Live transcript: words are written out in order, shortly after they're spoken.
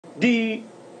The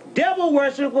devil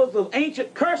worshippers of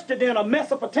ancient Kirstaden of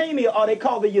Mesopotamia, or they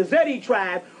call the Yazidi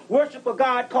tribe, worship a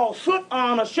god called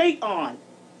Sutan or Shaitan,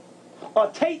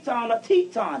 or Tatan or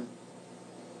Teton.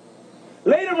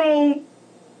 Later on,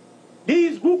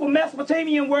 these group of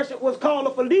Mesopotamian worship was called the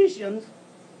Phoenicians,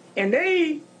 and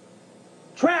they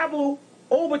traveled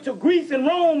over to Greece and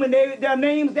Rome, and their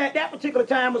names at that particular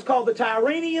time was called the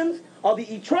Tyrrhenians, or the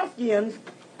Etruscans,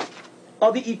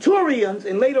 or the Etrurians,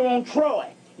 and later on Troy.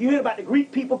 You hear about the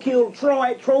Greek people killed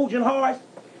Troy, Trojan horse.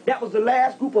 That was the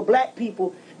last group of black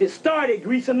people that started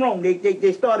Greece and Rome.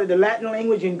 They started the Latin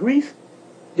language in Greece,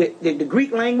 the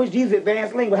Greek language, these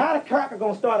advanced language. How the cracker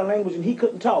going to start a language and he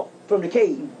couldn't talk from the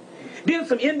cave? Then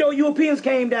some Indo-Europeans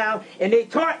came down and they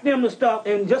taught them the stuff,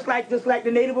 and just like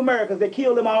the Native Americans, they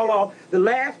killed them all off. The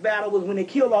last battle was when they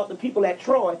killed off the people at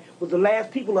Troy, was the last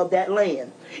people of that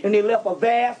land. And they left a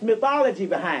vast mythology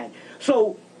behind.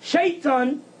 So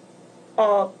Shaitan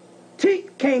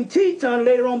came Teton,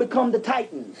 later on become the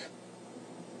Titans,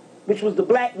 which was the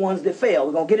black ones that fell.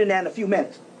 We're going to get in that in a few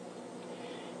minutes.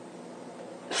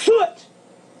 Sut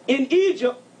in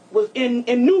Egypt was in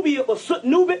Nubia was Sut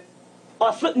Nubit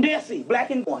or Sutnesi,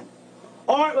 black and one.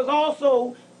 Or it was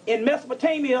also in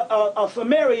Mesopotamia or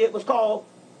Samaria, it was called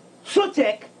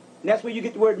Sutek, and that's where you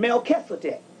get the word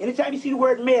Melchizedek. Anytime you see the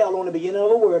word mel on the beginning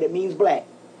of a word, it means black.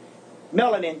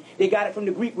 Melanin, they got it from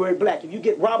the Greek word black. If you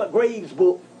get Robert Graves'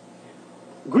 book,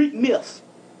 Greek Myths,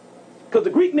 because the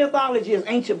Greek mythology is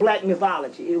ancient black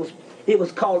mythology. It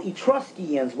was called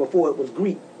Etruscans before it was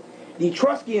Greek. The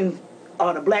Etruscans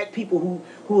are the black people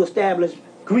who established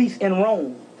Greece and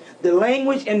Rome. The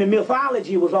language and the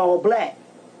mythology was all black.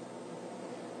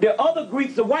 The other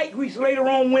Greeks, the white Greeks, later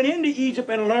on went into Egypt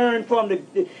and learned from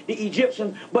the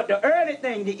Egyptians. But the early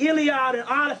thing, the Iliad and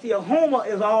Odyssey of Homer,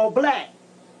 is all black.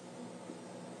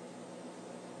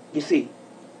 You see,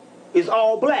 it's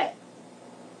all black.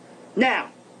 Now,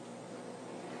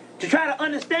 to try to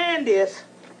understand this,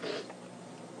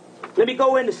 let me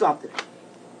go into something.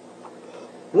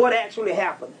 What actually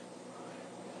happened?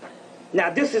 Now,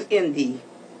 this is in the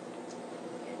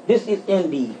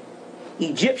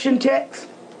Egyptian text.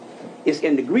 It's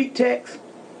in the Greek text.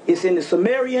 It's in the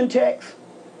Sumerian text.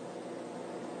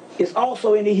 It's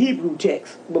also in the Hebrew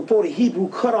text. Before the Hebrew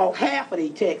cut off half of the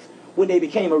text when they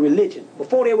became a religion.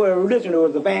 Before they were a religion, there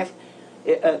was a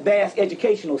vast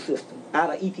educational system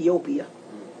out of Ethiopia.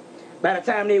 By the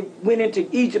time they went into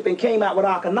Egypt and came out with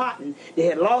Akhenaten, they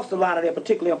had lost a lot of their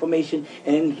particular information,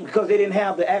 and because they didn't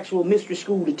have the actual mystery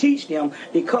school to teach them,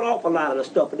 they cut off a lot of the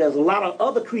stuff. But there's a lot of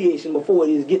other creation before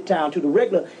it get down to the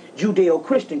regular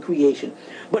Judeo-Christian creation.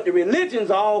 But the religions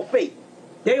are all fake.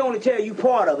 They only tell you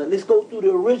part of it. Let's go through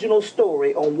the original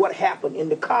story on what happened in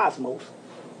the cosmos.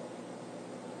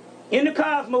 In the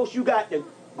cosmos, you got the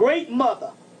Great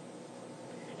Mother.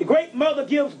 The Great Mother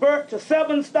gives birth to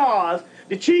 7 stars.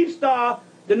 The chief star,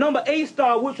 the number 8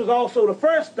 star, which was also the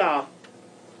first star,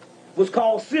 was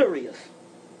called Sirius.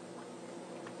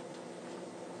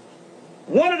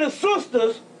 One of the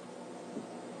sisters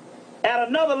at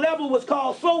another level was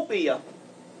called Sophia.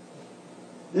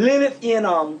 Lilith in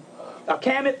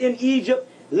Kemet in Egypt,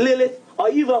 Lilith, or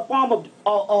either a form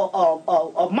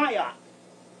of Maya.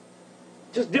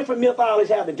 Just different mythologies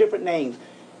have the different names.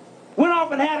 Went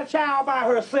off and had a child by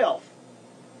herself.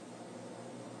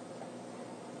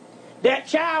 That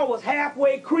child was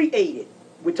halfway created.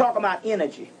 We're talking about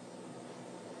energy.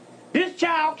 This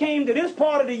child came to this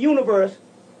part of the universe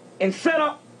and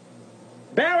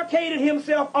barricaded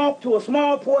himself off to a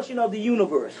small portion of the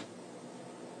universe.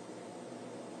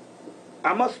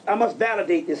 I must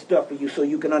validate this stuff for you so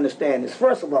you can understand this.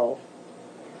 First of all,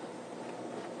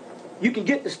 you can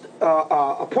get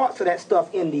parts of that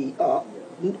stuff in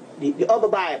the other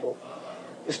Bible.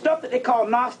 The stuff that they call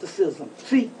Gnosticism.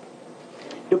 See,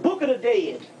 the Book of the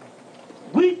Dead,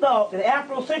 we thought, the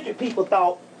Afrocentric people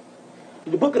thought,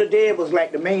 the Book of the Dead was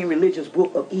like the main religious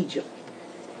book of Egypt.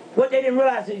 What they didn't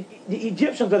realize is the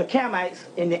Egyptians or the Kamites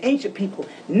and the ancient people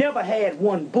never had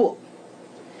one book.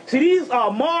 See, these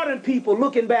are modern people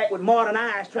looking back with modern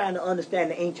eyes trying to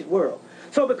understand the ancient world.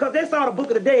 So because they saw the Book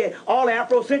of the Dead, all the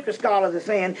Afrocentric scholars are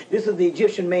saying this is the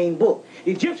Egyptian main book.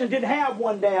 The Egyptians didn't have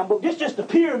one damn book. This is just the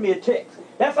pyramid text.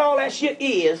 That's all that shit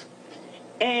is.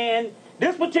 And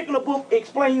this particular book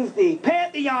explains the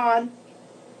pantheon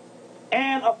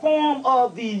and a form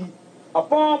of the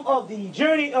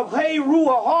journey of Heru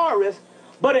or Horus,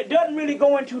 but it doesn't really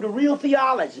go into the real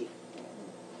theology.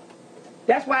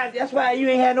 That's why you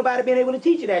ain't had nobody being able to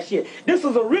teach you that shit. This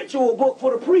is a ritual book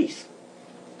for the priests.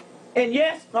 And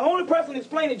yes, the only person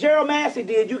explaining it, Gerald Massey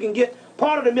did, you can get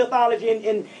part of the mythology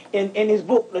in his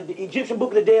book, the Egyptian Book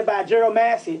of the Dead by Gerald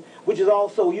Massey, which is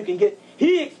also, you can get,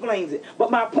 he explains it.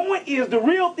 But my point is, the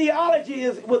real theology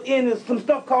is within some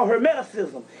stuff called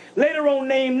Hermeticism, later on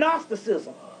named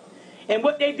Gnosticism. And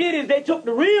what they did is they took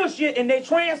the real shit and they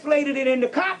translated it into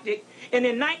Coptic, and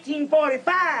in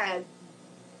 1945,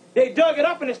 they dug it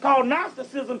up and it's called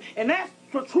Gnosticism, and that's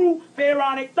the true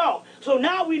pharaonic thought. So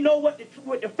now we know what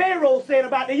the pharaohs said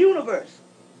about the universe.